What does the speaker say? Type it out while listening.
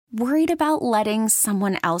Worried about letting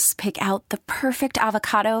someone else pick out the perfect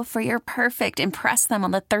avocado for your perfect impress them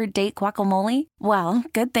on the third date guacamole? Well,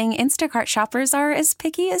 good thing Instacart shoppers are as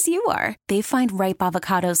picky as you are. They find ripe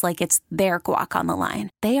avocados like it's their guac on the line.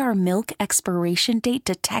 They are milk expiration date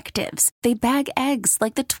detectives. They bag eggs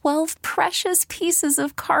like the 12 precious pieces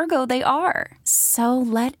of cargo they are. So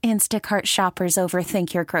let Instacart shoppers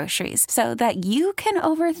overthink your groceries so that you can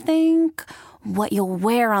overthink what you'll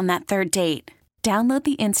wear on that third date. Download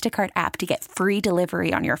the Instacart app to get free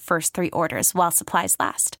delivery on your first 3 orders while supplies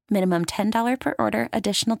last. Minimum $10 per order.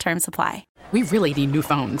 Additional terms apply. We really need new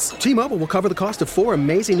phones. T-Mobile will cover the cost of 4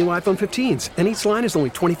 amazing new iPhone 15s, and each line is only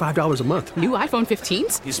 $25 a month. New iPhone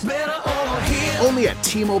 15s? It's better over here. Only at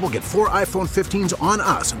T-Mobile, get 4 iPhone 15s on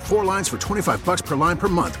us and 4 lines for $25 per line per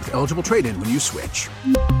month with eligible trade-in when you switch.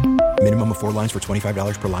 Minimum of 4 lines for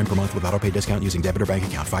 $25 per line per month with autopay discount using debit or bank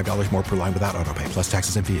account. $5 more per line without autopay, plus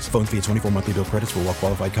taxes and fees. Phone fee at 24 monthly bill credits for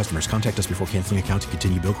well-qualified customers. Contact us before canceling account to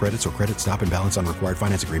continue bill credits or credit stop and balance on required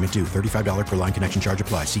finance agreement due. $35 per line connection charge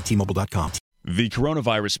applies. See T-Mobile.com. The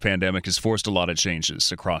coronavirus pandemic has forced a lot of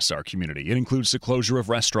changes across our community. It includes the closure of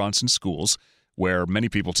restaurants and schools, where many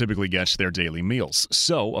people typically get their daily meals.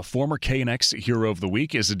 So, a former KNX Hero of the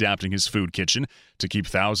Week is adapting his food kitchen to keep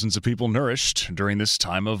thousands of people nourished during this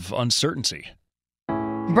time of uncertainty.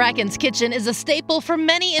 Bracken's Kitchen is a staple for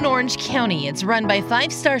many in Orange County. It's run by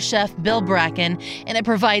 5-star chef Bill Bracken, and it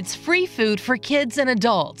provides free food for kids and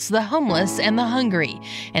adults, the homeless and the hungry.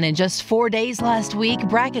 And in just 4 days last week,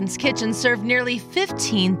 Bracken's Kitchen served nearly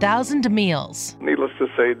 15,000 meals. Needless to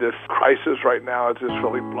say, this crisis right now has just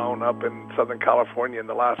really blown up in Southern California in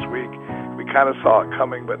the last week. We kind of saw it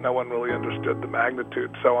coming, but no one really understood the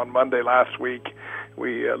magnitude. So on Monday last week,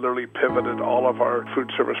 we literally pivoted all of our food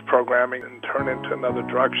service programming and turned into another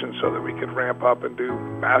direction so that we could ramp up and do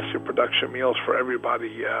massive production meals for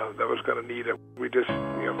everybody that was going to need it. We just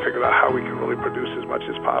figured out how we can really produce as much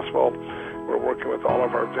as possible. We're working with all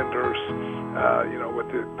of our vendors, with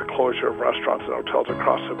the closure of restaurants and hotels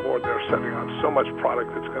across the board. They're sending on so much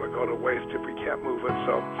product that's going to go to waste if we can't move it.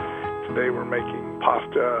 So today we're making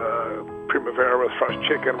pasta primavera with fresh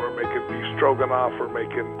chicken. We're making beef stroganoff. We're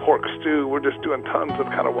making pork stew. We're just doing tons of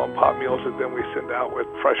kind of one-pot meals that then we send out with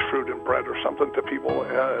fresh fruit and bread or something to people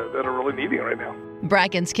that are really needing it right now.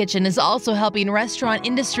 Bracken's Kitchen is also helping restaurant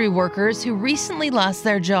industry workers who recently lost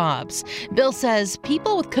their jobs. Bill says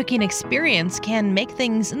people with cooking experience can make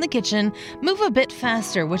things in the kitchen move a bit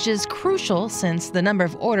faster, which is crucial since the number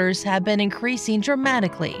of orders have been increasing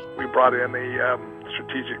dramatically. We brought in a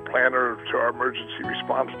strategic planner to our emergency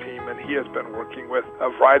response team, and he has been working with a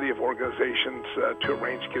variety of organizations to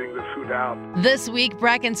arrange getting the food out. This week,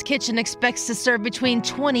 Bracken's Kitchen expects to serve between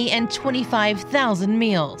 20 and 25,000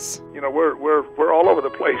 meals. We're all over the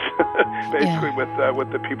place, basically, with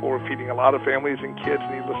the people we're feeding. A lot of families and kids,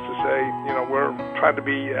 needless to say. We're trying to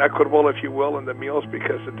be equitable, if you will, in the meals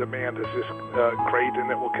because the demand is just great, and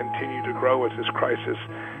it will continue to grow as this crisis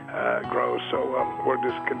grows. So we're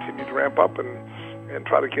just continue to ramp up and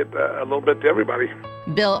try to get a little bit to everybody.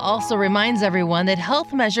 Bill also reminds everyone that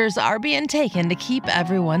health measures are being taken to keep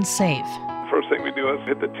everyone safe. First thing we do is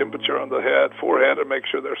hit the temperature on the forehead, and make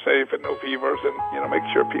sure they're safe and no fevers, and make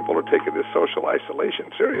sure people are taking this social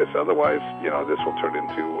isolation serious. Otherwise, this will turn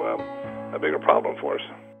into a bigger problem for us.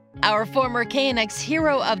 Our former KNX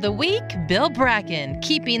Hero of the Week, Bill Bracken,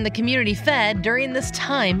 keeping the community fed during this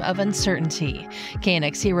time of uncertainty.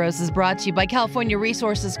 KNX Heroes is brought to you by California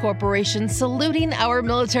Resources Corporation, saluting our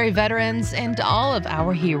military veterans and all of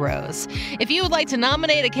our heroes. If you would like to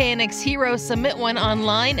nominate a KNX Hero, submit one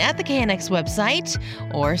online at the KNX website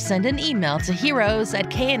or send an email to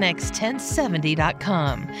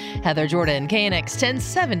heroes@knx1070.com. Heather Jordan, KNX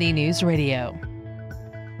 1070 News Radio.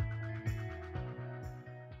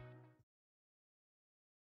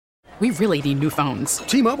 We really need new phones.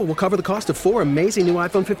 T-Mobile will cover the cost of 4 amazing new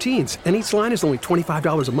iPhone 15s, and each line is only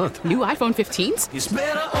 $25 a month. New iPhone 15s? It's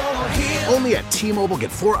better over here. Only at T-Mobile,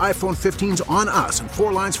 get 4 iPhone 15s on us and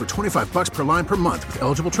 4 lines for $25 per line per month with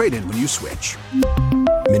eligible trade-in when you switch.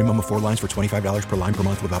 Minimum of 4 lines for $25 per line per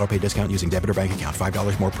month with autopay discount using debit or bank account.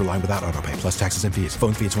 $5 more per line without autopay, plus taxes and fees.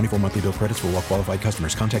 Phone fee at 24 monthly bill credits for well-qualified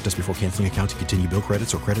customers. Contact us before canceling account to continue bill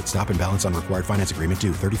credits or credit stop and balance on required finance agreement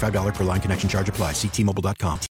due. $35 per line connection charge applies. See T-Mobile.com.